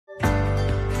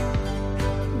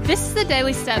This is the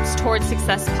Daily Steps Towards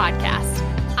Success podcast.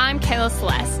 I'm Kayla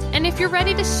Celeste, and if you're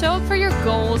ready to show up for your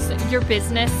goals, your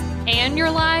business, and your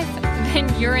life, then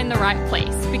you're in the right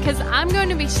place, because I'm going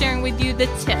to be sharing with you the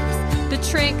tips, the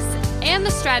tricks, and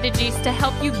the strategies to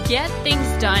help you get things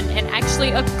done and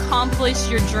actually accomplish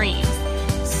your dreams.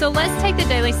 So let's take the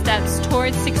daily steps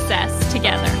towards success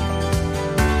together.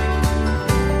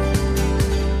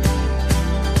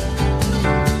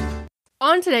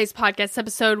 On today's podcast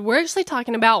episode, we're actually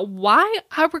talking about why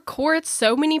I record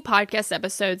so many podcast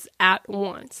episodes at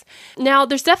once. Now,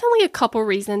 there's definitely a couple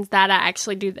reasons that I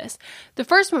actually do this. The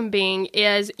first one being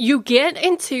is you get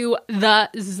into the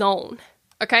zone,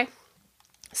 okay?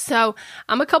 So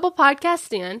I'm a couple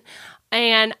podcasts in,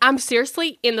 and I'm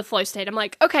seriously in the flow state. I'm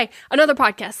like, okay, another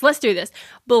podcast. Let's do this.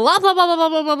 Blah, blah, blah, blah,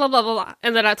 blah, blah, blah, blah, blah.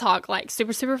 And then I talk like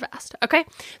super, super fast. Okay.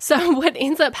 So what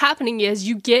ends up happening is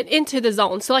you get into the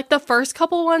zone. So like the first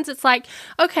couple ones, it's like,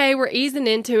 okay, we're easing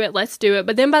into it. Let's do it.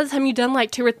 But then by the time you've done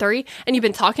like 2 or 3 and you've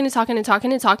been talking,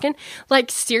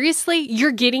 like seriously,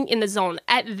 you're getting in the zone.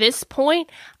 At this point,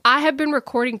 I have been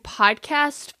recording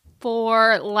podcasts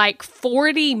for like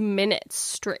 40 minutes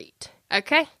straight.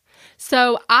 Okay.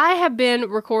 So I have been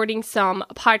recording some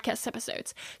podcast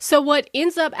episodes. So what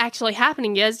ends up actually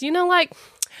happening is,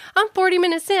 I'm 40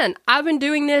 minutes in. I've been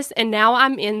doing this and now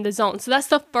I'm in the zone. So that's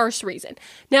the first reason.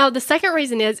 Now, the second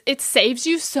reason is it saves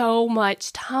you so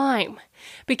much time.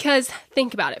 Because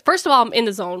think about it. First of all, I'm in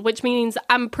the zone, which means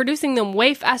I'm producing them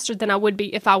way faster than I would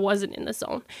be if I wasn't in the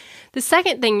zone. The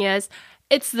second thing is,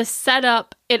 it's the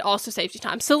setup. It also saves you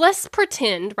time. So let's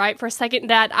pretend, right, for a second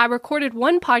that I recorded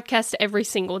one podcast every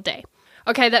single day.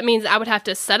 Okay, that means I would have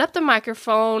to set up the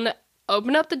microphone,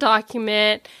 open up the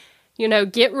document,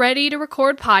 get ready to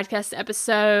record podcast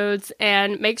episodes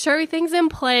and make sure everything's in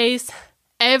place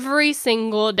every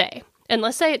single day. And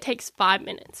let's say it takes 5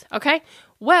 minutes, okay?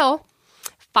 Well,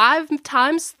 5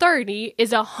 times 30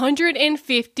 is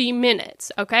 150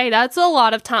 minutes, okay? That's a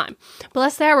lot of time. But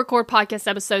let's say I record podcast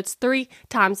episodes 3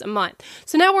 times a month.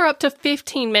 So now we're up to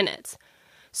 15 minutes.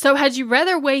 So had you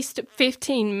rather waste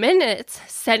 15 minutes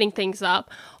setting things up,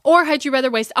 or had you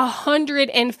rather waste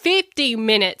 150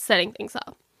 minutes setting things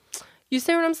up? You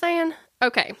see what I'm saying?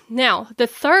 Okay, now the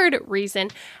third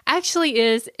reason actually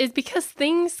is because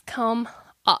things come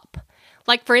up.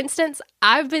 Like, for instance,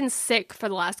 I've been sick for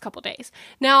the last couple days.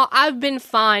 Now, I've been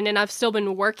fine and I've still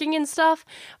been working and stuff,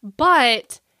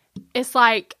 but it's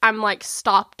like I'm like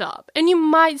stopped up. And you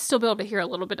might still be able to hear a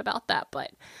little bit about that,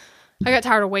 but I got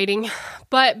tired of waiting.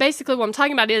 But basically what I'm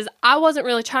talking about is I wasn't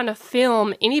really trying to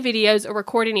film any videos or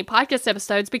record any podcast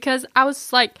episodes because I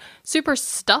was like super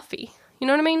stuffy. You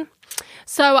know what I mean?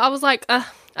 So I was like, I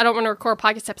don't want to record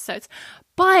podcast episodes.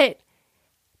 But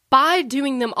by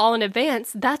doing them all in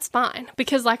advance, that's fine.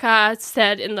 Because like I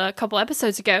said in the couple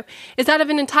episodes ago, is out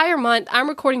of an entire month, I'm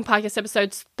recording podcast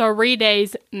episodes 3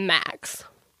 days max,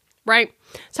 right?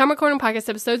 So I'm recording podcast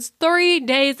episodes 3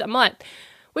 days a month,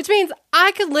 which means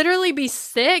I could literally be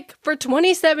sick for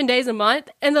 27 days a month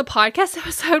and the podcast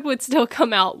episode would still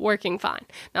come out working fine.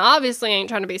 Now, obviously, I ain't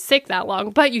trying to be sick that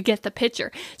long, but you get the picture.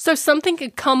 So something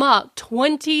could come up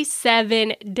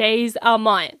 27 days a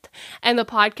month and the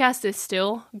podcast is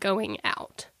still going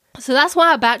out. So that's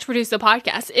why I batch produce the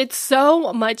podcast. It's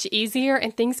so much easier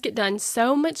and things get done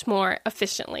so much more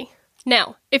efficiently.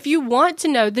 Now, if you want to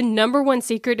know the #1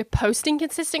 secret to posting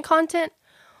consistent content,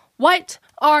 what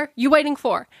are you waiting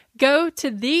for? Go to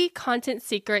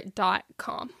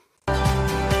thecontentsecret.com.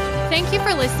 Thank you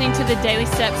for listening to the Daily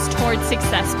Steps Towards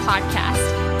Success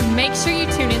podcast. Make sure you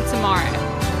tune in tomorrow.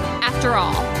 After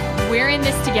all, we're in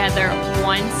this together,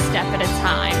 one step at a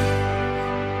time.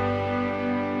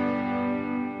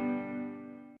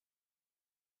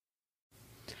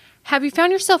 Have you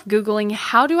found yourself Googling,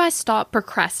 how do I stop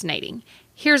procrastinating?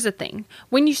 Here's the thing.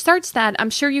 When you search that,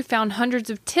 I'm sure you found hundreds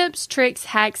of tips, tricks,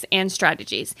 hacks, and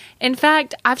strategies. In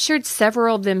fact, I've shared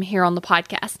several of them here on the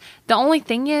podcast. The only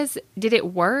thing is, did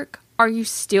it work? Are you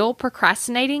still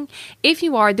procrastinating? If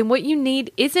you are, then what you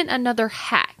need isn't another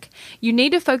hack. You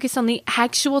need to focus on the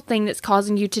actual thing that's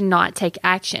causing you to not take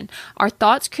action. Our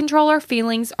thoughts control our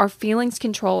feelings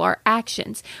control our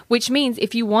actions, which means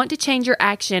if you want to change your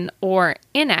action or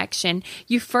inaction,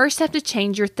 you first have to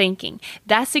change your thinking.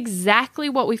 That's exactly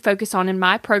what we focus on in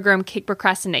my program, Kick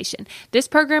Procrastination. This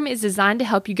program is designed to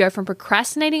help you go from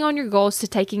procrastinating on your goals to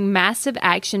taking massive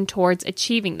action towards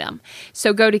achieving them.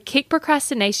 So go to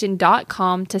kickprocrastination.com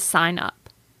to sign up.